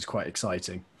of course is quite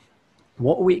exciting.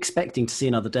 What are we expecting to see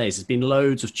in other days? There's been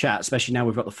loads of chat, especially now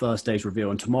we've got the first day's reveal.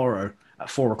 And tomorrow at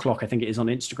 4:00, I think it is on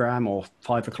Instagram, or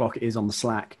 5:00 it is on the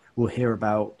Slack, we'll hear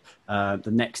about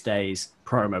the next day's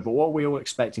promo. But what are we all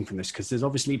expecting from this? Because there's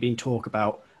obviously been talk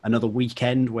about another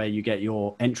weekend where you get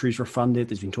your entries refunded.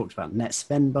 There's been talks about net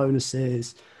spend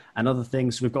bonuses and other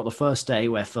things. So we've got the first day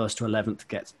where first to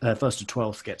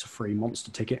 12th gets a free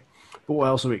Monster ticket. But what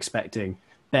else are we expecting?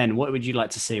 Ben, what would you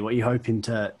like to see? What are you hoping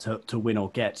to win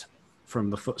or get from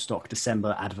the Footstock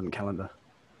December advent calendar?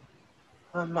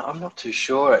 I'm not too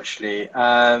sure, actually.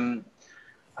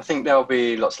 I think there'll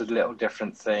be lots of little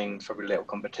different things, probably little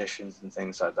competitions and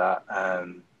things like that.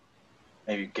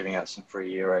 Maybe giving out some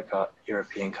free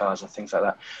European cars and things like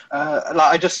that.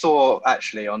 I just saw,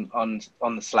 actually, on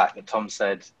the Slack that Tom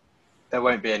said there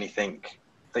won't be anything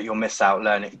that you'll miss out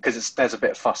learning, because there's a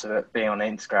bit of fuss of it being on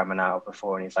Instagram and out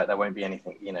before, and he's like, there won't be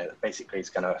anything, that basically is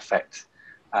going to affect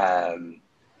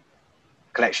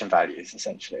collection values,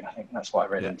 essentially. I think that's what I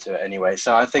read into it anyway.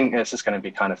 So I think it's just going to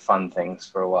be kind of fun things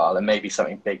for a while, and maybe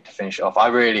something big to finish it off. I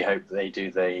really hope that they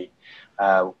do the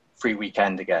free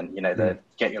weekend again, the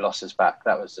get your losses back.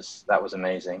 That was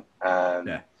amazing.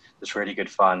 It's really good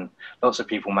fun. Lots of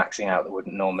people maxing out that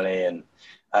wouldn't normally, and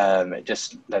it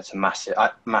just led to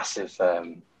massive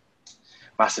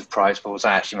prize pools.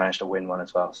 I actually managed to win one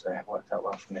as well, so it worked out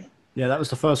well for me. Yeah, that was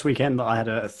the first weekend that I had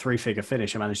a 3-figure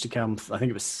finish. I managed to come, I think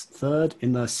it was third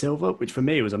in the silver, which for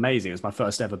me was amazing. It was my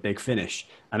first ever big finish.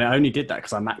 And I only did that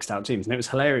because I maxed out teams. And it was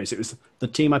hilarious. It was the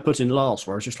team I put in last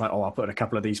where I was just like, I'll put in a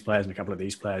couple of these players and a couple of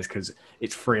these players because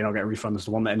it's free and I'll get a refund as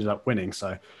the one that ended up winning.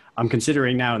 So I'm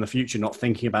considering now in the future not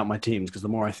thinking about my teams, because the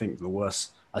more I think, the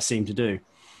worse I seem to do.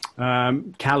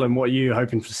 Callum, what are you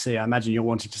hoping to see? I imagine you're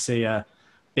wanting to see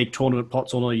big tournament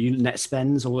pots on, or you net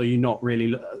spends, or are you not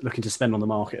really looking to spend on the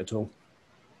market at all?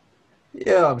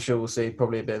 Yeah, I'm sure we'll see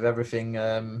probably a bit of everything.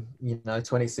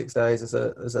 26 days,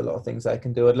 there's a lot of things they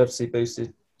can do. I'd love to see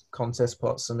boosted contest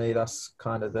pots. For me, that's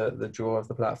kind of the draw of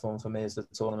the platform for me, is the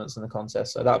tournaments and the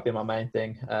contests. So that would be my main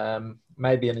thing.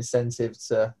 Maybe an incentive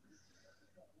to,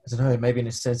 maybe an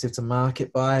incentive to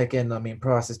market buy. Again, I mean,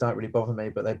 prices don't really bother me,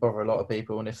 but they bother a lot of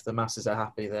people. And if the masses are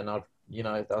happy, then they'll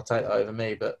take that over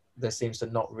me. But there seems to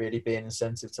not really be an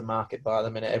incentive to market buy at the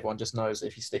minute. Everyone just knows that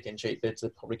if you stick in cheap bids, they're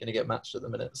probably going to get matched at the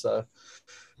minute. So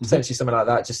potentially something like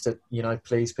that, just to,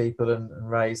 please people and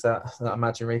raise that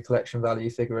imaginary collection value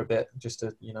figure a bit, just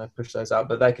to, push those out.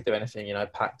 But they could do anything,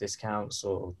 pack discounts,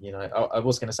 or, I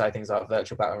was going to say things like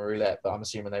virtual battle and roulette, but I'm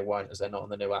assuming they won't, as they're not on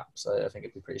the new app. So I think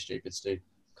it'd be pretty stupid to do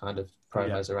kind of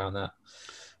promos around that.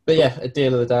 But yeah, a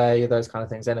deal of the day, those kind of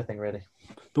things, anything really.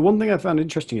 The one thing I found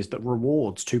interesting is that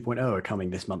Rewards 2.0 are coming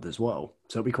this month as well.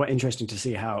 So it'll be quite interesting to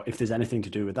see if there's anything to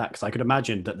do with that. Because I could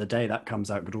imagine that the day that comes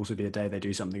out could also be a day they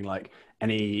do something like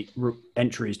any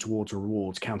entries towards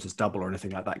rewards count as double or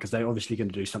anything like that. Because they're obviously going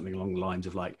to do something along the lines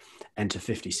of like enter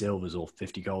 50 silvers or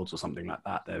 50 golds or something like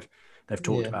that they've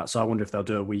talked about. So I wonder if they'll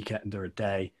do a weekend or a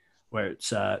day where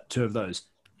it's two of those.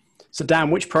 So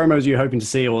Dan, which promos are you hoping to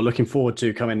see or looking forward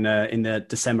to coming in the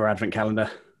December advent calendar?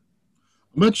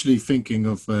 I'm actually thinking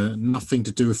of nothing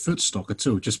to do with Footstock at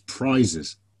all, just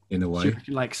prizes in a way.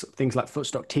 Like things like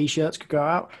Footstock T-shirts could go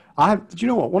out. Do you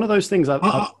know what? One of those things I've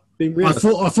been really... I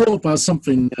thought about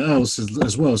something else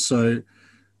as well. So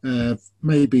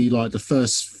maybe like the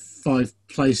first 5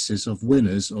 places of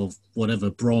winners of whatever,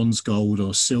 bronze, gold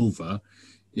or silver.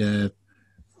 Yeah,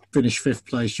 finish 5th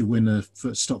place, you win a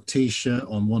Footstock T-shirt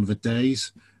on one of the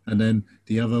days. And then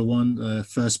the other one,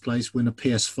 first place, win a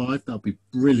PS5. That would be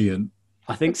brilliant.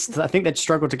 I think they'd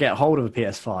struggle to get hold of a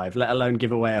PS5, let alone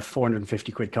give away a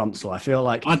 450 quid console. I feel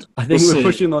like I think we're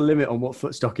pushing the limit on what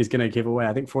Footstock is going to give away.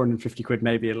 I think 450 quid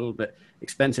may be a little bit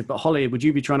expensive. But Holly, would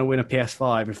you be trying to win a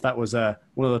PS5 if that was one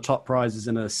of the top prizes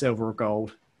in a silver or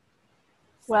gold?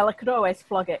 Well, I could always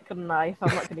flog it, couldn't I, if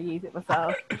I'm not going to use it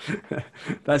myself.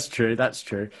 That's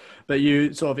true. But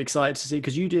you sort of excited to see,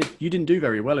 because you didn't do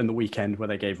very well in the weekend where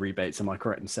they gave rebates. Am I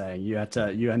correct in saying you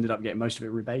ended up getting most of it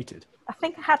rebated? I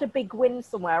think I had a big win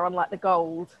somewhere on like the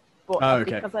gold, but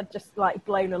because I'd just like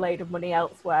blown a load of money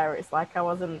elsewhere, it's like I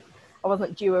wasn't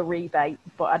due a rebate,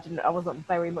 but I wasn't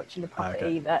very much in the profit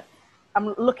either.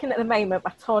 I'm looking at the moment,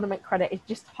 my tournament credit is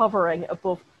just hovering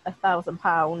above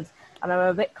 £1,000. And I'm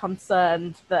a bit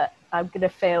concerned that I'm going to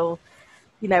feel,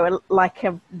 like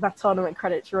my tournament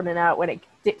credit's running out when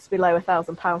dips below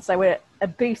 £1,000. So a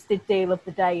boosted deal of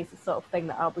the day is the sort of thing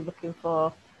that I'll be looking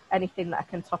for. Anything that I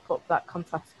can top up that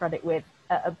contest credit with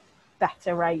at a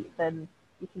better rate than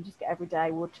you can just get every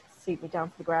day would suit me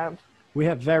down to the ground. We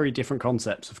have very different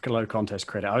concepts of low contest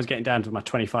credit. I was getting down to my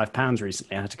 £25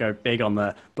 recently. I had to go big on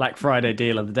the Black Friday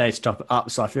deal of the day to top it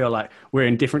up. So I feel like we're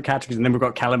in different categories. And then we've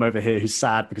got Callum over here who's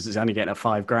sad because it's only getting at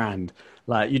 £5,000.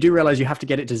 Like, you do realize you have to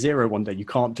get it to zero one day. You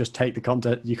can't just take the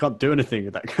content. You can't do anything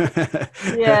with that.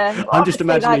 Yeah. Well, I'm just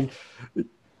imagining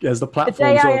as the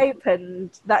platform. The day I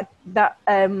opened that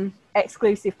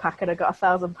exclusive pack and I got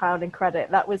 £1,000 in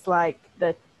credit, that was like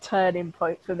the turning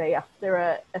point for me after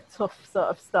a tough sort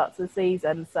of start to the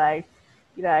season. So,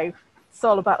 it's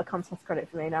all about the contest credit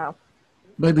for me now.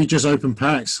 Maybe just open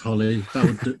packs, Holly.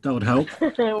 That would help.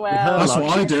 Well, that's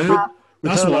what I do.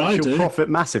 That's what I do. She'll profit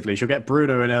massively. She'll get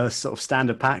Bruno in a sort of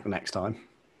standard pack the next time.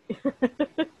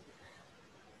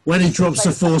 When he drops a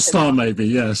 4-star, maybe,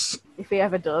 yes. If he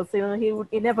ever does,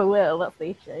 he never will. That's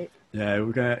the issue. Yeah,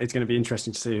 it's going to be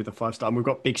interesting to see the 5-star. And we've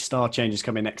got big star changes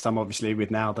coming next time, obviously, with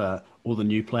now all the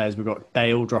new players. We've got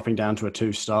Bale dropping down to a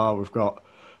 2-star. We've got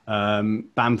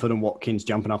Bamford and Watkins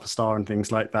jumping up a star and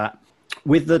things like that.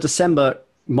 With the December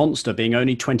monster being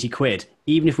only 20 quid,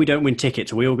 even if we don't win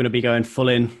tickets, are we all going to be going full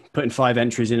in, putting 5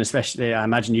 entries in? Especially, I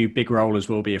imagine you big rollers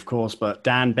will be, of course. But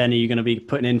Dan, Benny, you're going to be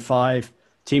putting in 5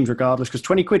 teams regardless, because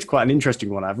 20 quid's quite an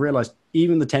interesting one. I've realised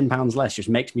even the £10 less just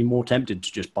makes me more tempted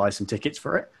to just buy some tickets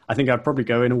for it. I think I'd probably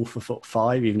go in all for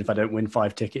 5, even if I don't win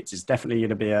 5 tickets. It's definitely going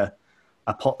to be a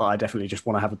pot that I definitely just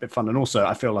want to have a bit of fun. And also,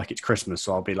 I feel like it's Christmas,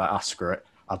 so I'll be like, screw it.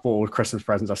 I've bought all the Christmas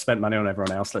presents. I've spent money on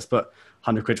everyone else. Let's put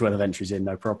 100 quid's worth of entries in,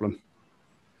 no problem.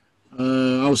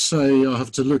 I'll say I'll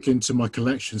have to look into my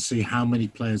collection, see how many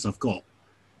players I've got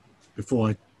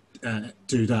before I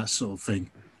do that sort of thing.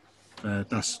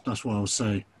 That's what I'll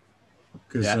say,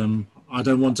 because I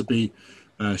don't want to be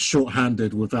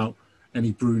short-handed without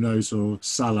any Brunos or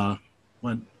Salah.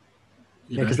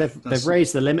 Because they've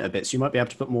raised the limit a bit, so you might be able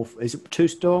to put more. Is it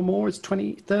 2-star more? It's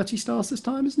 30 stars this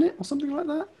time, isn't it, or something like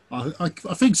that? I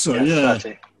think so. Yeah.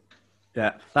 30.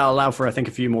 Yeah, that'll allow for I think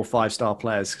a few more 5-star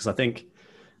players, because I think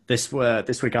this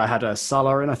week I had a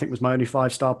Salah in. I think was my only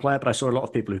 5-star player, but I saw a lot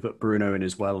of people who put Bruno in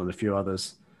as well and a few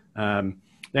others. Then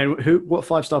what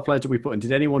 5-star player did we put in?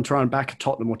 Did anyone try and back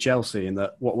Tottenham or Chelsea in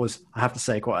that? What was, I have to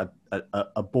say, quite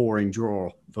a boring draw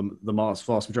for the vast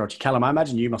majority. Callum, I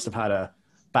imagine you must have had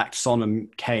backed Son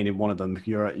and Kane in one of them.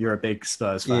 You're a big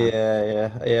Spurs fan.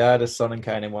 Yeah. I had a Son and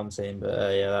Kane in one team,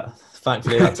 but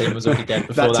thankfully that team was already dead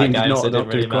before that team game, did so it didn't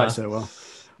not do really quite matter. so well.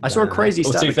 I saw a crazy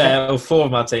stat. To be fair, 4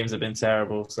 of my teams have been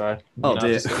terrible, so dear.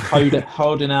 just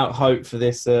holding out hope for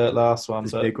this last one.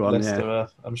 This but big one, Leicester,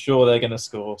 I'm sure they're going to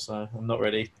score, so I'm not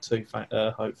really too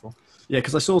hopeful. Yeah,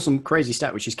 because I saw some crazy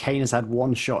stat, which is Kane has had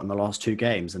 1 shot in the last 2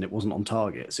 games, and it wasn't on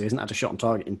target. So he hasn't had a shot on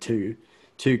target in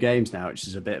two games now, which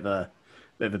is a bit of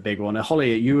a big one.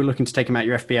 Holly, you were looking to take him out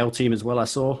your FPL team as well. I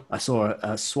saw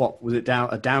a swap. Was it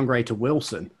a downgrade to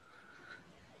Wilson?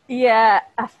 Yeah,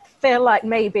 I feel like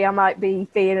maybe I might be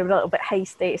being a little bit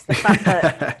hasty. It's the fact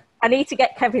that I need to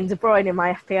get Kevin De Bruyne in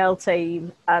my FPL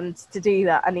team, and to do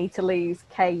that, I need to lose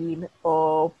Kane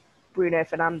or Bruno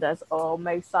Fernandes or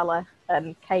Mo Salah.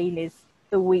 And Kane is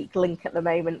the weak link at the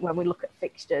moment when we look at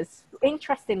fixtures.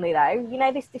 Interestingly,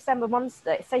 though, this December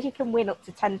monster, it says you can win up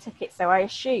to 10 tickets, so I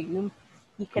assume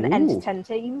you can enter 10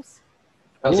 teams.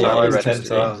 That's how I read 10 it as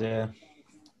well. teams, yeah.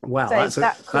 Wow, So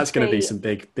that's going to be some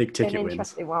big ticket an wins.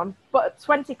 interesting one. But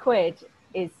 20 quid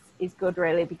is good,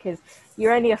 really, because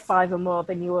you're only a 5 or more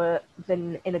than you were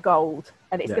in a gold,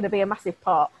 and it's going to be a massive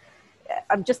pot.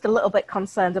 I'm just a little bit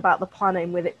concerned about the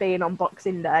planning with it being on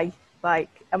Boxing Day. Like,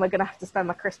 am I going to have to spend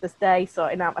my Christmas Day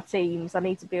sorting out my teams? I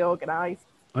need to be organised.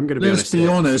 I'm going to be honest. Let's be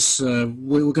honest.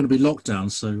 We're going to be locked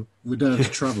down, so we don't have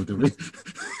to travel, do we?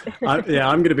 I'm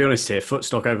going to be honest here.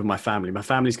 Footstock over my family. My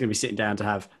family's going to be sitting down to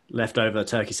have leftover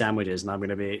turkey sandwiches, and I'm going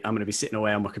to be sitting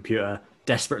away on my computer,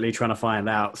 desperately trying to find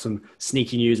out some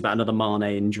sneaky news about another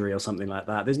Mane injury or something like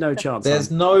that. There's no chance. There's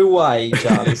no way,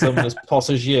 Charlie, someone as posh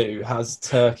as you has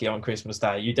turkey on Christmas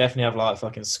Day. You definitely have like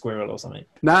fucking squirrel or something.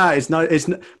 Nah, it's not.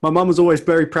 My mum was always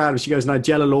very proud when she goes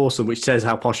Nigella Lawson, which says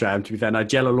how posh I am. To be fair,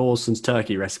 Nigella Lawson's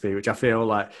turkey recipe, which I feel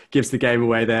like gives the game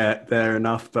away there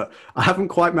enough. But I haven't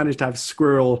quite managed to have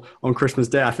squirrel on Christmas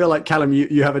Day. I feel like, Callum,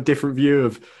 you have a different view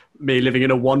of me living in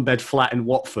a 1-bed flat in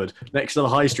Watford next to the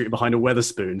high street behind a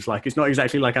Wetherspoons. Like, it's not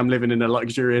exactly like I'm living in a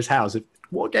luxurious house.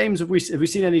 What games have we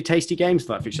seen? Any tasty games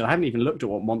for that fiction? I haven't even looked at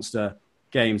what monster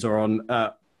games are on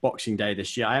Boxing Day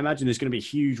this year. I imagine there's going to be a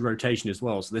huge rotation as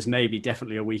well. So there's maybe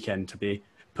definitely a weekend to be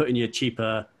putting your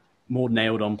cheaper, more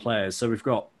nailed on players. So we've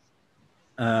got,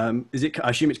 I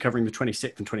assume it's covering the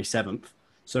 26th and 27th.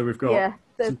 So we've got Yeah,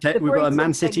 we've got a brutal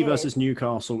Man City thing versus is-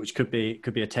 Newcastle, which could be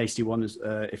a tasty one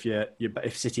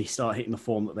if City start hitting the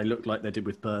form that they look like they did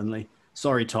with Burnley.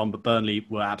 Sorry, Tom, but Burnley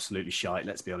were absolutely shite.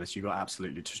 Let's be honest, you got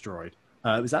absolutely destroyed.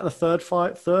 Was that the third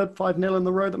 5-0 in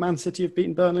the row that Man City have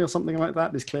beaten Burnley or something like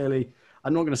that? There's clearly,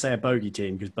 I'm not going to say a bogey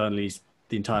team because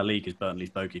the entire league is Burnley's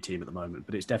bogey team at the moment,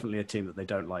 but it's definitely a team that they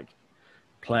don't like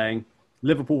playing.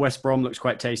 Liverpool West Brom looks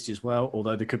quite tasty as well,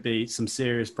 although there could be some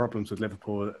serious problems with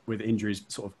Liverpool with injuries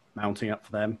sort of mounting up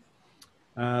for them.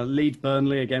 Leeds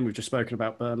Burnley, again, we've just spoken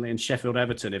about Burnley, and Sheffield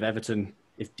Everton.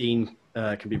 If Dean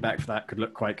can be back for that, could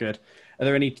look quite good. Are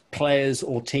there any players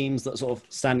or teams that are sort of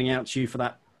standing out to you for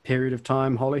that period of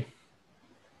time, Holly?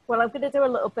 Well, I'm going to do a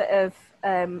little bit of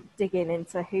digging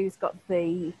into who's got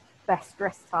the best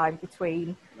rest time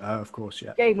between Of course,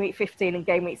 yeah. game week 15 and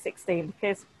game week 16,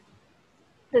 because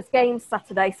there's games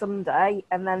Saturday, Sunday,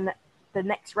 and then the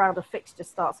next round of fixtures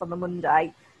starts on the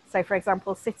Monday. So, for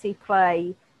example, City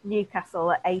play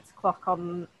Newcastle at 8 o'clock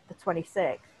on the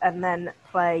 26th and then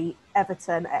play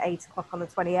Everton at 8 o'clock on the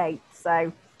 28th.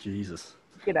 So, Jesus.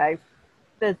 you know,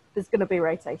 there's going to be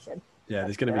rotation. Yeah,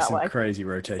 there's going to be some crazy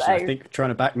rotation. So- I think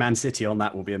trying to back Man City on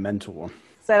that will be a mental one.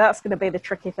 So that's going to be the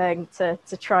tricky thing to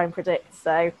try and predict.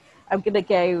 So I'm going to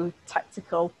go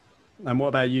tactical. And what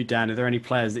about you, Dan? Are there any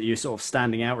players that you're sort of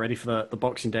standing out ready for the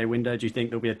Boxing Day window? Do you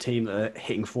think there'll be a team that are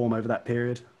hitting form over that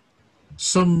period?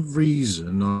 Some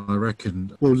reason, I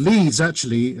reckon. Well, Leeds,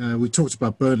 actually, we talked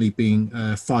about Burnley being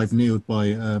 5-0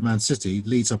 by Man City.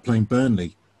 Leeds are playing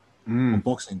Burnley on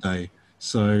Boxing Day.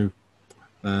 So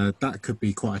that could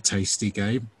be quite a tasty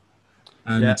game.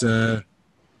 And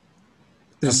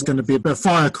there's going to be a bit of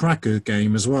firecracker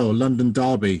game as well. London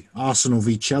Derby, Arsenal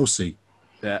v Chelsea.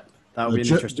 Yeah, that would be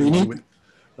an interesting one.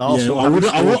 Arsenal haven't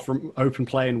scored from open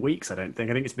play in weeks, I don't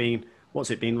think. I think it's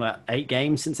been, like 8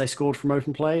 games since they scored from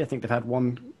open play? I think they've had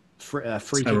one free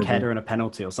kick header and a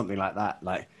penalty or something like that.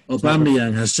 Like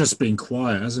Aubameyang has just been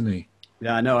quiet, hasn't he?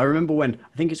 Yeah, I know. I remember when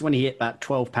he hit that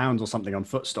 £12 or something on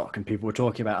Footstock, and people were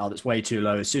talking about, that's way too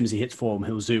low. As soon as he hits form,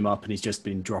 he'll zoom up, and he's just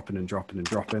been dropping and dropping and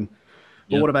dropping.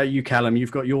 But what about you, Callum?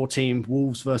 You've got your team,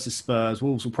 Wolves versus Spurs.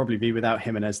 Wolves will probably be without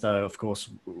Jimenez, though. Of course,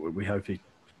 we hope he's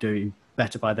doing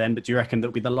better by then. But do you reckon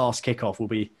that'll be the last kickoff? Will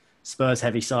be Spurs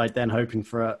heavy side then, hoping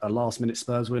for a last-minute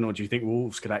Spurs win, or do you think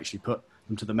Wolves could actually put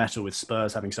them to the metal with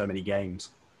Spurs having so many games?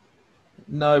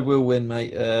 No, we'll win,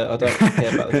 mate. I don't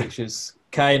care about the fixtures.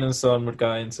 Kane and Son would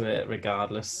go into it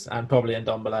regardless, and probably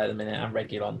Ndombele at the minute, and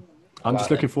Reguilon. I'm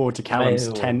just looking forward to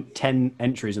Callum's 10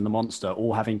 entries in the Monster,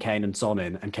 all having Kane and Son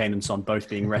in, and Kane and Son both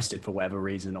being rested for whatever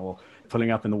reason, or pulling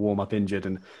up in the warm-up injured,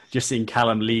 and just seeing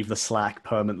Callum leave the slack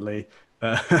permanently.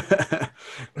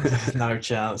 No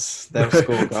chance. They'll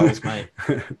score goals, mate.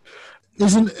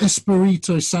 Isn't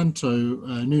Espirito Santo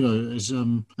Nuno is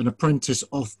an apprentice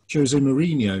of Jose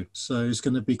Mourinho? So it's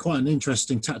going to be quite an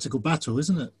interesting tactical battle,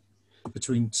 isn't it,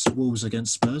 between Wolves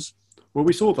against Spurs? Well,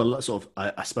 we saw the sort of,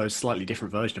 I suppose, slightly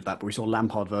different version of that, but we saw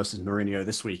Lampard versus Mourinho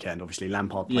this weekend. Obviously,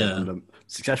 Lampard played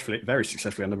very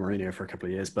successfully under Mourinho for a couple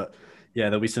of years. But yeah,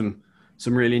 there'll be some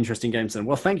really interesting games then.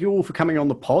 Well, thank you all for coming on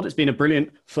the pod. It's been a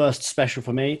brilliant first special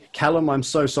for me. Callum, I'm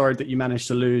so sorry that you managed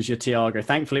to lose your Thiago.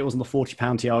 Thankfully, it wasn't the £40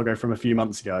 Thiago from a few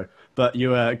months ago, but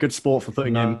you were a good sport for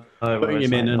putting him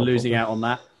in and losing out on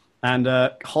that. And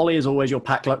Holly, as always, your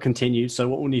pack luck continues. So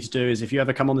what we'll need to do is, if you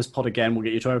ever come on this pod again, we'll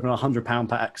get you to open a £100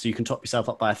 pack so you can top yourself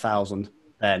up by 1,000.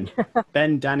 Then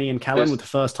Ben, Danny, and Callum with the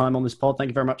first time on this pod. Thank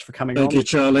you very much for coming on. Thank you,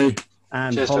 Charlie.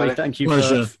 And Cheers, Holly, Charlie. thank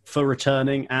you for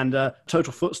returning. And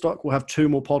Total Footstock, we'll have 2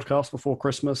 more podcasts before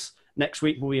Christmas. Next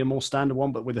week will be a more standard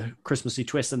one, but with a Christmassy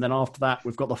twist. And then after that,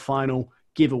 we've got the final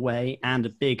giveaway and a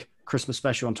big Christmas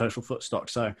special on Total Footstock.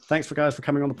 So thanks guys for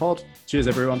coming on the pod. Cheers,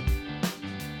 everyone.